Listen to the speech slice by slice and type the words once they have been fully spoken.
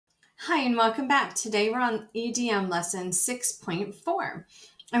Hi, and welcome back. Today we're on EDM lesson 6.4.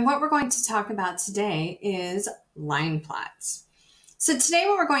 And what we're going to talk about today is line plots. So today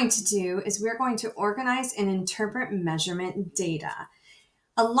what we're going to do is we're going to organize and interpret measurement data.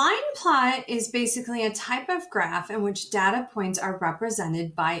 A line plot is basically a type of graph in which data points are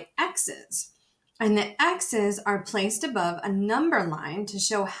represented by x's. And the x's are placed above a number line to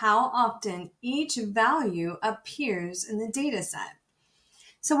show how often each value appears in the data set.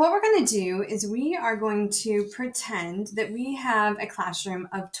 So what we're going to do is we are going to pretend that we have a classroom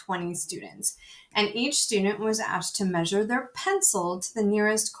of 20 students, and each student was asked to measure their pencil to the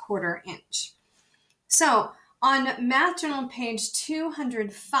nearest quarter inch. So on Math Journal page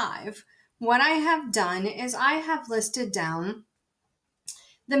 205, what I have done is I have listed down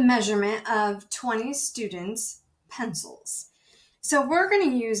the measurement of 20 students' pencils. So we're going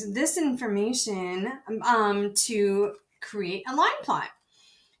to use this information to create a line plot.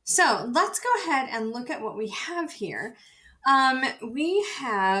 So let's go ahead and look at what we have here. We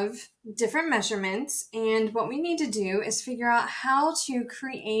have different measurements, and what we need to do is figure out how to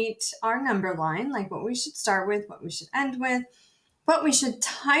create our number line, like what we should start with, what we should end with, what we should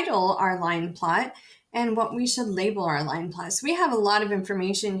title our line plot, and what we should label our line plot. So we have a lot of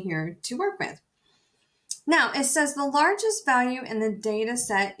information here to work with. Now, it says the largest value in the data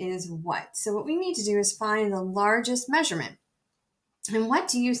set is what? So what we need to do is find the largest measurement. And what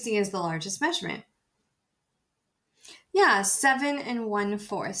do you see as the largest measurement? Yeah, 7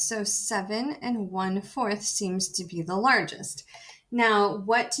 1/4. So 7 1/4 seems to be the largest. Now,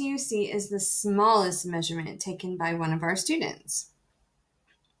 what do you see as the smallest measurement taken by one of our students?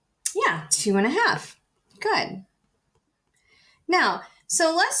 Yeah, 2.5. Good. Now,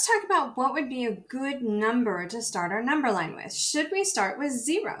 so let's talk about what would be a good number to start our number line with. Should we start with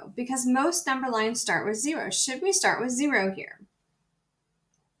 0? Because most number lines start with 0. Should we start with 0 here?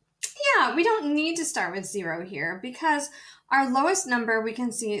 Yeah, we don't need to start with 0 here because our lowest number we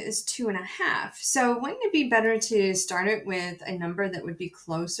can see is 2.5. So wouldn't it be better to start it with a number that would be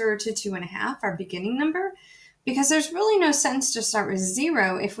closer to 2.5, our beginning number? Because there's really no sense to start with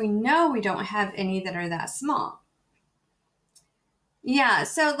 0 if we know we don't have any that are that small. Yeah,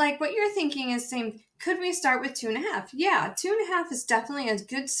 so like what you're thinking is saying, could we start with 2.5? Yeah, 2.5 is definitely a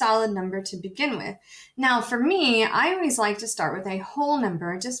good solid number to begin with. Now for me, I always like to start with a whole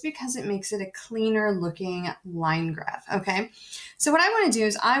number just because it makes it a cleaner looking line graph, okay? So what I want to do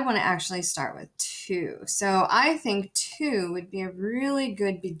is I want to actually start with 2. So I think 2 would be a really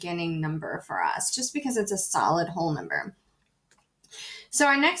good beginning number for us just because it's a solid whole number. So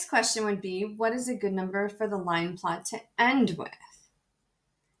our next question would be, what is a good number for the line plot to end with?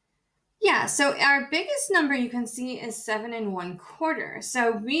 Yeah, so our biggest number you can see is 7 1/4.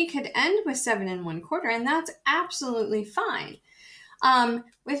 So we could end with 7 1/4, and that's absolutely fine.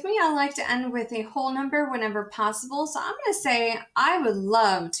 With me, I like to end with a whole number whenever possible. So I'm going to say I would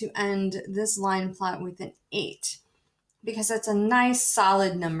love to end this line plot with an 8 because that's a nice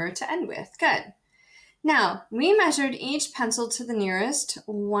solid number to end with. Good. Now, we measured each pencil to the nearest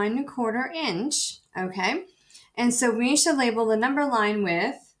 1/4 inch, okay? And so we should label the number line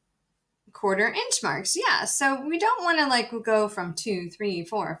with quarter inch marks. Yeah, so we don't want to like go from 2, 3,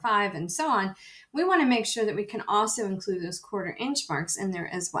 4, 5, and so on. We want to make sure that we can also include those quarter inch marks in there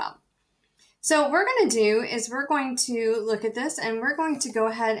as well. So what we're going to do is we're going to look at this and we're going to go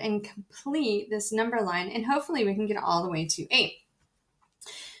ahead and complete this number line, and hopefully we can get all the way to 8.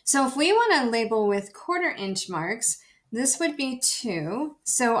 So if we want to label with quarter inch marks, this would be 2.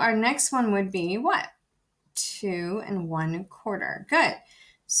 So our next one would be what? 2 1/4. Good.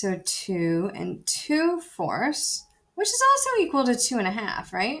 So 2 2/4, which is also equal to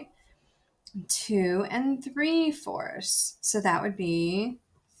 2.5, right? 2 3/4. So that would be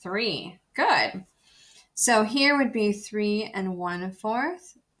 3. Good. So here would be 3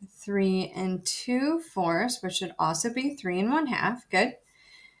 1/4, 3 2/4, which would also be 3 1/2. Good.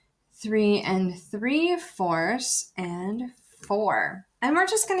 3 3/4, and 4. And we're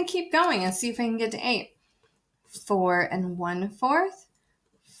just going to keep going and see if we can get to 8. 4 1/4.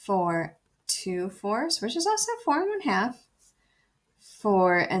 4 2/4, which is also 4 1/2,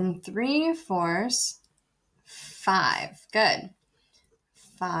 4 3/4, 5. Good.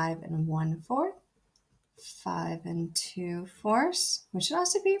 5 1/4, 5 2/4, which would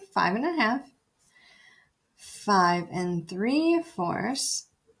also be 5 1/2, 5 3/4,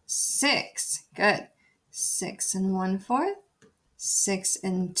 6. Good. 6 1/4, 6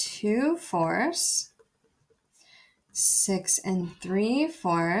 2/4. 6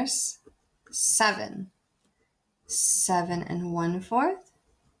 3/4, 7. 7 1/4,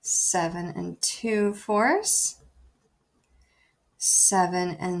 7 2/4,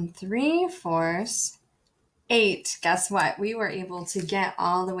 7 3/4, 8. Guess what? We were able to get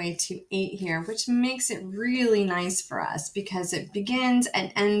all the way to 8 here, which makes it really nice for us because it begins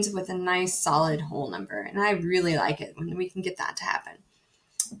and ends with a nice solid whole number. And I really like it when we can get that to happen.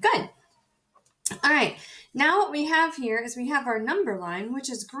 Good. All right, now what we have here is we have our number line, which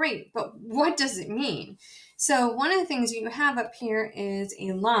is great, but what does it mean? So one of the things you have up here is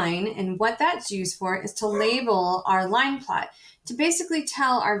a line, and what that's used for is to label our line plot, to basically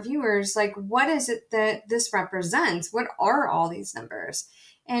tell our viewers, like, what is it that this represents? What are all these numbers?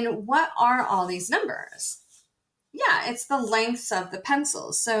 And what are all these numbers? Yeah, it's the lengths of the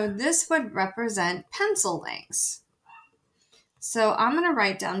pencils. So this would represent pencil lengths. So I'm going to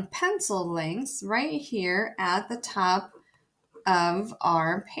write down pencil lengths right here at the top of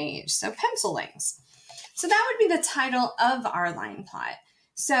our page. So pencil lengths. So that would be the title of our line plot.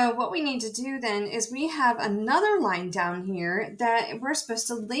 So what we need to do then is we have another line down here that we're supposed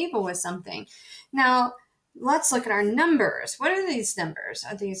to label with something. Now, let's look at our numbers. What are these numbers?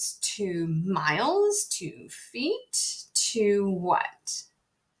 Are these 2 miles, 2 feet, 2 what?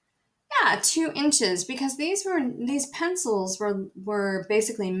 Yeah, 2 inches, because these pencils were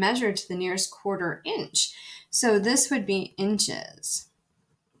basically measured to the nearest 1/4 inch. So this would be inches.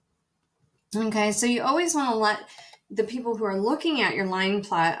 Okay, so you always want to let the people who are looking at your line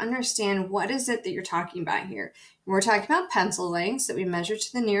plot understand what is it that you're talking about here. We're talking about pencil lengths that we measure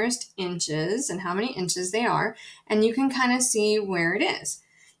to the nearest inches and how many inches they are, and you can kind of see where it is.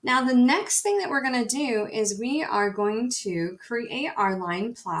 Now, the next thing that we're going to do is we are going to create our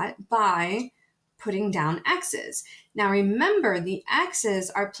line plot by putting down X's. Now, remember, the X's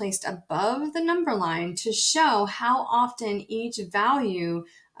are placed above the number line to show how often each value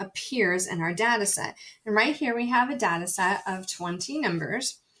appears in our data set. And right here, we have a data set of 20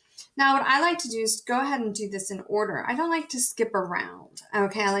 numbers. Now, what I like to do is go ahead and do this in order. I don't like to skip around.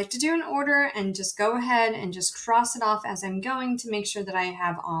 Okay, I like to do an order and just go ahead and just cross it off as I'm going to make sure that I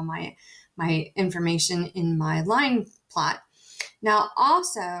have all my information in my line plot. Now,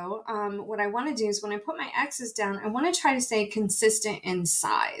 also, what I want to do is when I put my X's down, I want to try to stay consistent in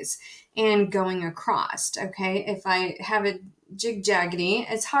size and going across. Okay, if I have it jig-jaggedy,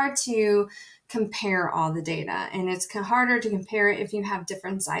 it's hard to compare all the data, and it's harder to compare it if you have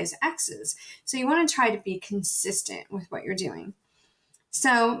different size X's. So you want to try to be consistent with what you're doing.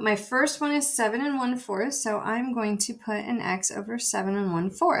 So my first one is 7 1/4, so I'm going to put an X over 7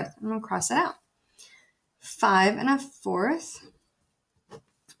 1/4. I'm going to cross it out. 5 1/4,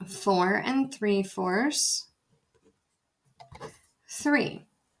 4 3/4, 3,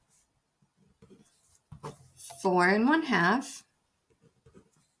 4 1/2,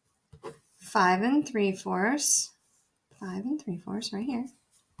 5 3/4, 5 3/4 right here,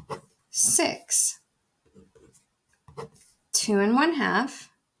 6, 2 1/2,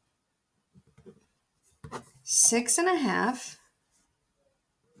 6 1/2,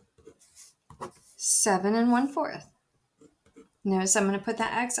 7 1/4. Notice I'm going to put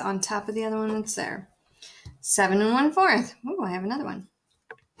that X on top of the other one that's there. 7 1/4. Oh, I have another one.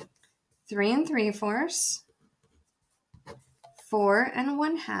 3 3/4, 4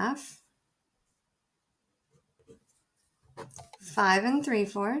 1/2, 5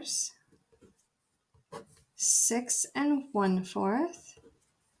 3/4, 6 1/4,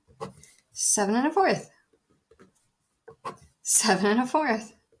 7 1/4, 7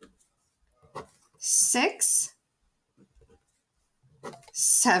 1/4, 6,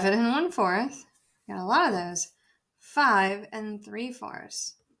 7 1/4. Got a lot of those. 5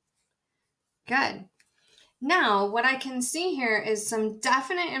 3/4. Good. Now, what I can see here is some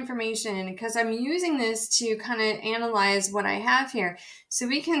definite information because I'm using this to kind of analyze what I have here. So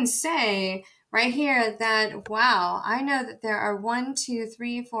we can say right here that, wow, I know that there are 1, 2,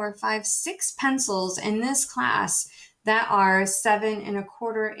 3, 4, 5, 6 pencils in this class that are 7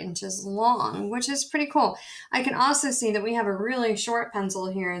 1/4 inches long, which is pretty cool. I can also see that we have a really short pencil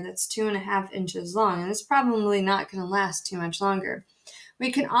here that's 2 1/2 inches long, and it's probably not going to last too much longer.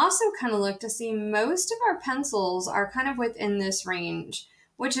 We can also kind of look to see most of our pencils are kind of within this range,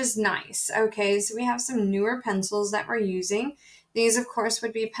 which is nice. Okay, so we have some newer pencils that we're using. These, of course,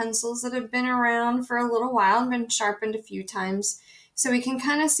 would be pencils that have been around for a little while and been sharpened a few times. So we can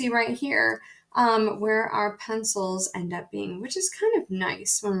kind of see right here where our pencils end up being, which is kind of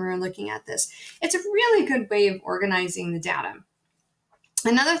nice when we're looking at this. It's a really good way of organizing the data.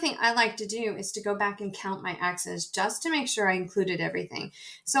 Another thing I like to do is to go back and count my X's just to make sure I included everything.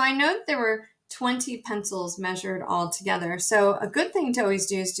 So I know that there were 20 pencils measured all together. So a good thing to always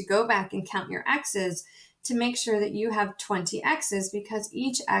do is to go back and count your X's to make sure that you have 20 X's because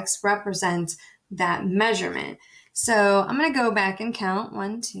each X represents that measurement. So I'm going to go back and count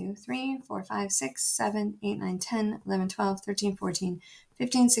 1, 2, 3, 4, 5, 6, 7, 8, 9, 10, 11, 12, 13, 14,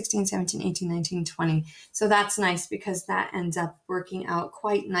 15, 16, 17, 18, 19, 20. So that's nice because that ends up working out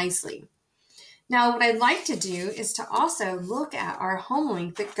quite nicely. Now, what I'd like to do is to also look at our home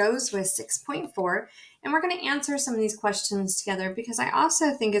link that goes with 6.4, and we're going to answer some of these questions together because I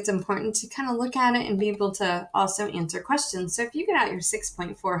also think it's important to kind of look at it and be able to also answer questions. So if you get out your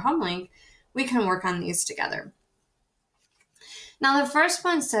 6.4 home link, we can work on these together. Now, the first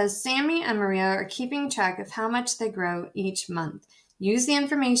one says, Sammy and Maria are keeping track of how much they grow each month. Use the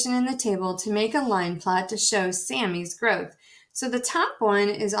information in the table to make a line plot to show Sammy's growth. So the top one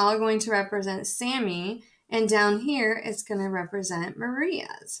is all going to represent Sammy, and down here it's going to represent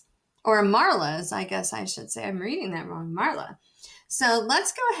Maria's, or Marla's, I guess I should say. I'm reading that wrong, Marla. So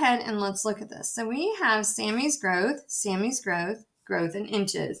let's go ahead and let's look at this. So we have Sammy's growth, growth in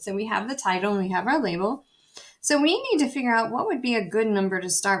inches. So we have the title and we have our label. So we need to figure out what would be a good number to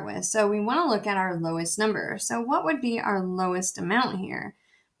start with. So we want to look at our lowest number. So what would be our lowest amount here?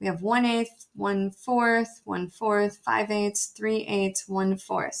 We have 1/8, 1/4, 1/4, 5/8, 3/8,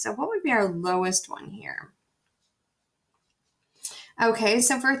 1/4. So what would be our lowest one here? Okay,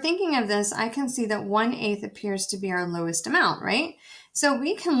 so if we're thinking of this, I can see that 1/8 appears to be our lowest amount, right? So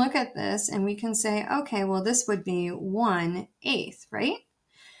we can look at this and we can say, okay, well, this would be 1/8, right?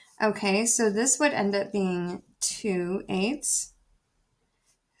 Okay, so this would end up being 2/8,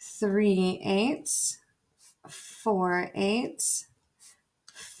 3/8, 4/8,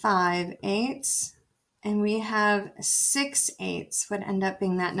 5/8, and we have 6/8 would end up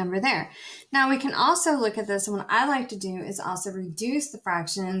being that number there. Now we can also look at this, and what I like to do is also reduce the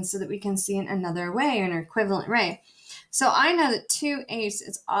fractions so that we can see in another way, in an equivalent way. So I know that 2/8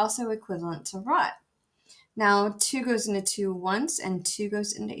 is also equivalent to what? Now 2 goes into 2 once and 2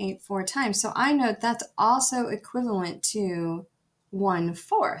 goes into 8 4 times. So I know that's also equivalent to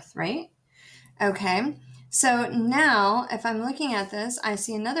 1/4, right? Okay. So now, if I'm looking at this, I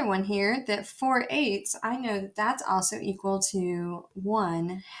see another one here that 4/8, I know that that's also equal to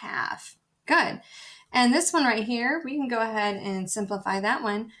 1/2. Good. And this one right here, we can go ahead and simplify that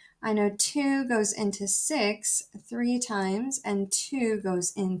one. I know 2 goes into 6 3 times, and 2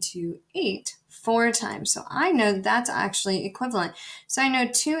 goes into 8 4 times. So I know that's actually equivalent. So I know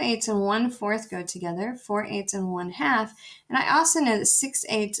 2/8 and 1/4 go together, 4/8 and 1/2. And I also know that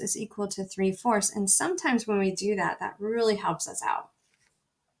 6/8 is equal to 3/4. And sometimes when we do that, that really helps us out.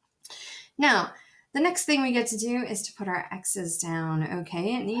 Now, the next thing we get to do is to put our X's down,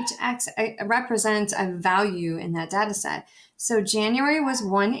 okay? And each X represents a value in that data set. So January was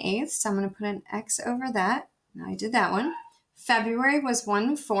 1/8, so I'm going to put an X over that. Now I did that one. February was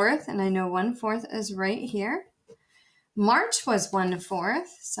 1/4, and I know 1/4 is right here. March was 1/4,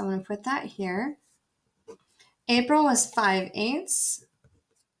 so I'm going to put that here. April was 5/8.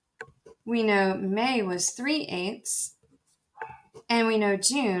 We know May was 3/8. And we know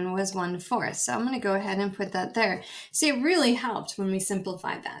June was 1/4. So I'm going to go ahead and put that there. See, it really helped when we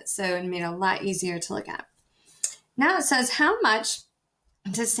simplified that. So it made it a lot easier to look at. Now it says, how much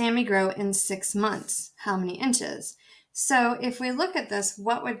does Sammy grow in 6 months? How many inches? So if we look at this,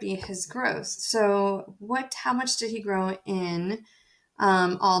 what would be his growth? So how much did he grow in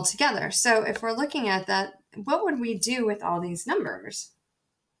altogether? So if we're looking at that, what would we do with all these numbers?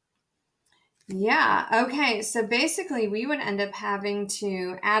 Yeah, okay. So basically we would end up having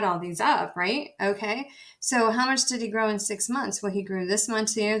to add all these up, right? Okay. So how much did he grow in 6 months? Well, he grew this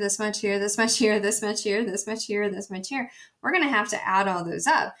much here, this much here, this much here, this much here, this much here, this much here. We're going to have to add all those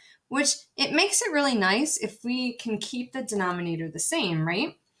up, which it makes it really nice if we can keep the denominator the same,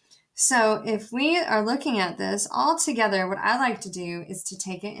 right? So if we are looking at this all together, what I like to do is to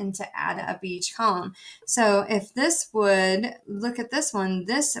take it and to add up each column. So if this would, look at this one,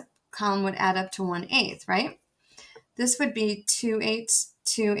 this column would add up to 1/8, right? This would be 2/8,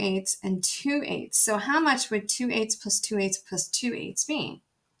 2/8, and 2/8. So how much would 2/8 plus 2/8 plus 2/8 be?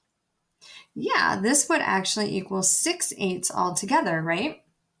 Yeah, this would actually equal 6/8 altogether, right?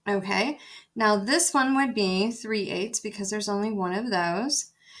 Okay, now this one would be 3/8 because there's only one of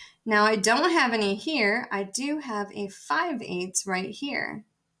those. Now I don't have any here. I do have a 5/8 right here.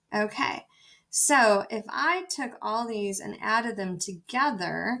 Okay, so if I took all these and added them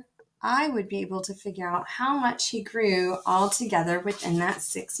together, I would be able to figure out how much he grew all together within that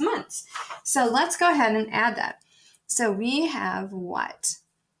 6 months. So let's go ahead and add that. So we have what?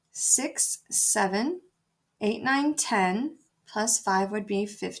 6, 7, 8, 9, 10, plus 5 would be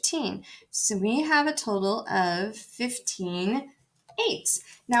 15. So we have a total of 15 eighths.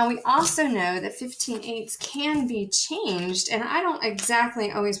 Now we also know that 15 eighths can be changed, and I don't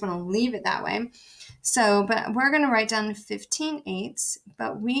exactly always want to leave it that way. So, but we're going to write down 15/8,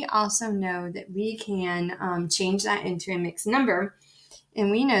 but we also know that we can change that into a mixed number. And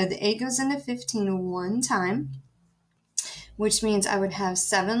we know that 8 goes into 15 one time, which means I would have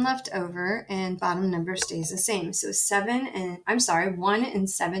 7 left over and bottom number stays the same. So 1 and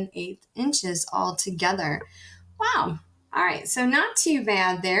 7/8 inches all together. Wow. All right, so not too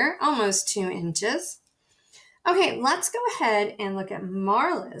bad there, almost 2 inches. Okay, let's go ahead and look at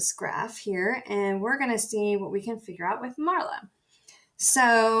Marla's graph here, and we're going to see what we can figure out with Marla.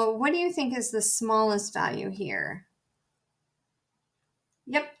 So what do you think is the smallest value here?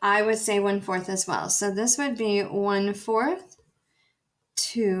 Yep, I would say 1/4 as well. So this would be 1/4,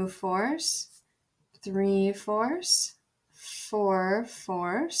 2/4, 3/4,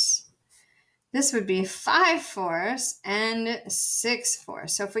 4/4. This would be 5/4 and 6/4.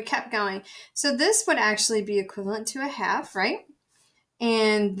 So if we kept going, so this would actually be equivalent to a half, right?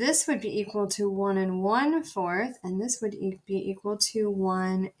 And this would be equal to 1 1/4, and this would be equal to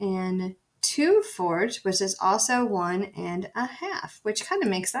 1 2/4, which is also 1 1/2, which kind of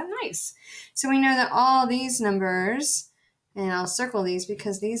makes that nice. So we know that all these numbers, and I'll circle these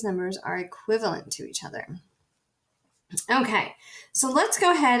because these numbers are equivalent to each other. Okay, so let's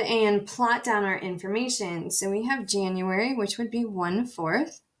go ahead and plot down our information. So we have January, which would be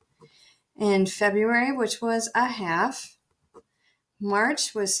 1/4, and February, which was a half.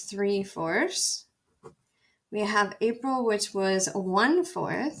 March was 3/4. We have April, which was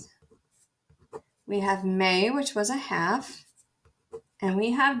 1/4. We have May, which was a half. And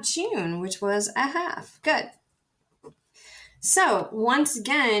we have June, which was a half. Good. So once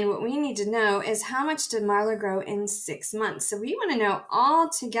again, what we need to know is how much did Marla grow in 6 months? So we want to know all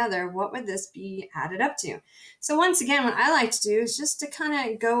together, what would this be added up to? So once again, what I like to do is just to kind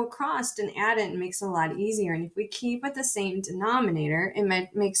of go across and add it, and makes it a lot easier. And if we keep with the same denominator,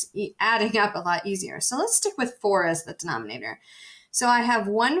 it makes adding up a lot easier. So let's stick with 4 as the denominator. So I have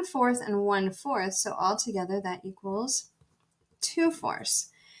 1/4 and 1/4. So altogether that equals 2/4.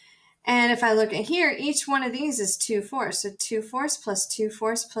 And if I look at here, each one of these is 2/4. So 2/4 plus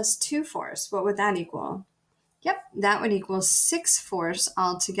 2/4 plus 2/4. What would that equal? Yep, that would equal 6/4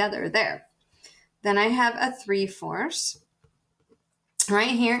 altogether there. Then I have a 3/4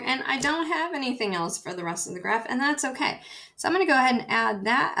 right here, and I don't have anything else for the rest of the graph, and that's okay. So I'm going to go ahead and add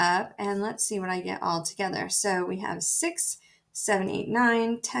that up, and let's see what I get all together. So we have 6, 7, 8,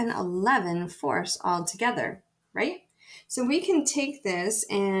 9, 10, 11 fourths all together, right? So we can take this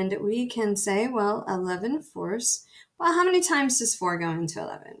and we can say, well, 11/4. Well, how many times does 4 go into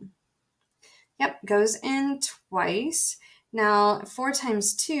 11? Yep, goes in twice. Now, 4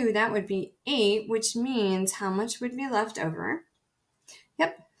 times 2, that would be 8, which means how much would be left over?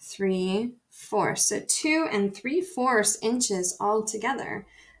 Yep, 3/4. So 2 3/4 inches all together.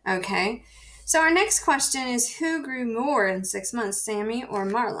 Okay, so our next question is, who grew more in 6 months, Sammy or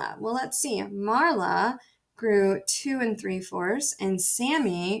Marla? Well, let's see. Marla grew 2 3/4, and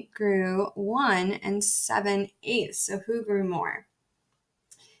Sammy grew 1 7/8. So who grew more?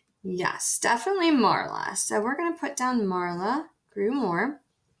 Yes, definitely Marla. So we're going to put down Marla grew more.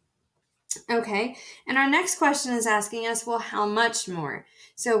 Okay, and our next question is asking us, well, how much more?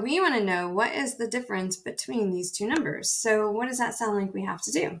 So we want to know, what is the difference between these two numbers? So what does that sound like we have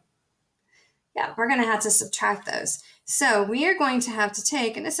to do? Yeah, we're going to have to subtract those. So we are going to have to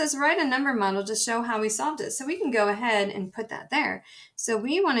take, and it says write a number model to show how we solved it. So we can go ahead and put that there. So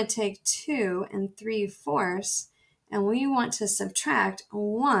we want to take 2 3/4, and we want to subtract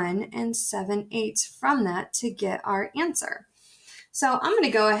 1 7/8 from that to get our answer. So I'm going to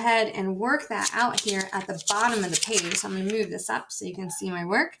go ahead and work that out here at the bottom of the page. So I'm going to move this up so you can see my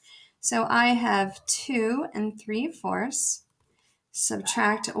work. So I have 2 3/4.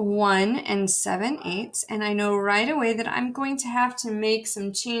 Subtract 1 7/8, and I know right away that I'm going to have to make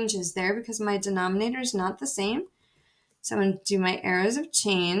some changes there because my denominator is not the same. So I'm going to do my arrows of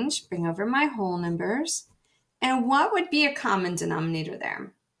change, bring over my whole numbers, and what would be a common denominator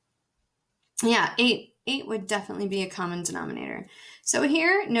there? Yeah, 8. 8 would definitely be a common denominator. So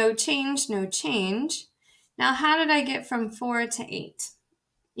here, no change, no change. Now, how did I get from 4 to 8?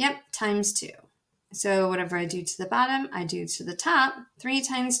 Yep, times 2. So whatever I do to the bottom, I do to the top. 3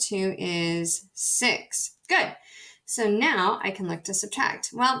 times 2 is 6. Good. So now I can look to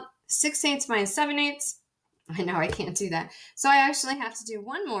subtract. Well, 6/8 minus 7/8. I know I can't do that. So I actually have to do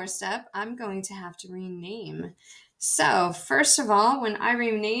one more step. I'm going to have to rename. So first of all, when I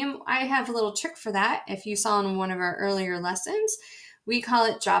rename, I have a little trick for that. If you saw in one of our earlier lessons, we call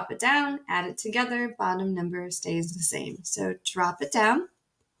it drop it down, add it together, bottom number stays the same. So drop it down.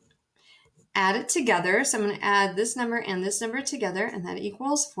 Add it together. So I'm going to add this number and this number together, and that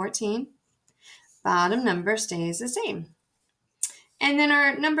equals 14. Bottom number stays the same. And then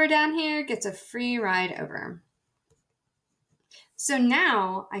our number down here gets a free ride over. So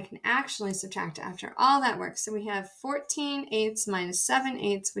now I can actually subtract after all that work. So we have 14/8 minus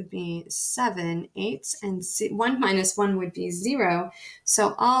 7/8 would be 7/8, and 1 minus 1 would be 0.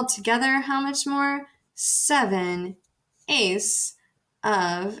 So all together, how much more? 7/8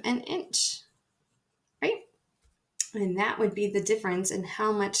 of an inch, right? And that would be the difference in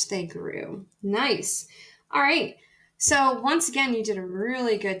how much they grew. Nice. All right. So once again, you did a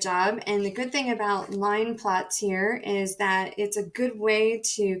really good job. And the good thing about line plots here is that it's a good way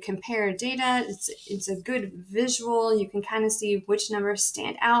to compare data. It's a good visual. You can kind of see which numbers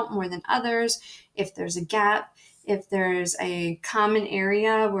stand out more than others, if there's a gap, if there's a common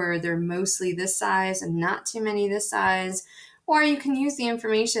area where they're mostly this size and not too many this size. Or you can use the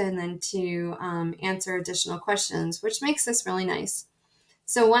information then to answer additional questions, which makes this really nice.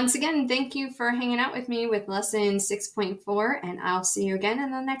 So once again, thank you for hanging out with me with lesson 6.4, and I'll see you again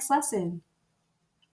in the next lesson.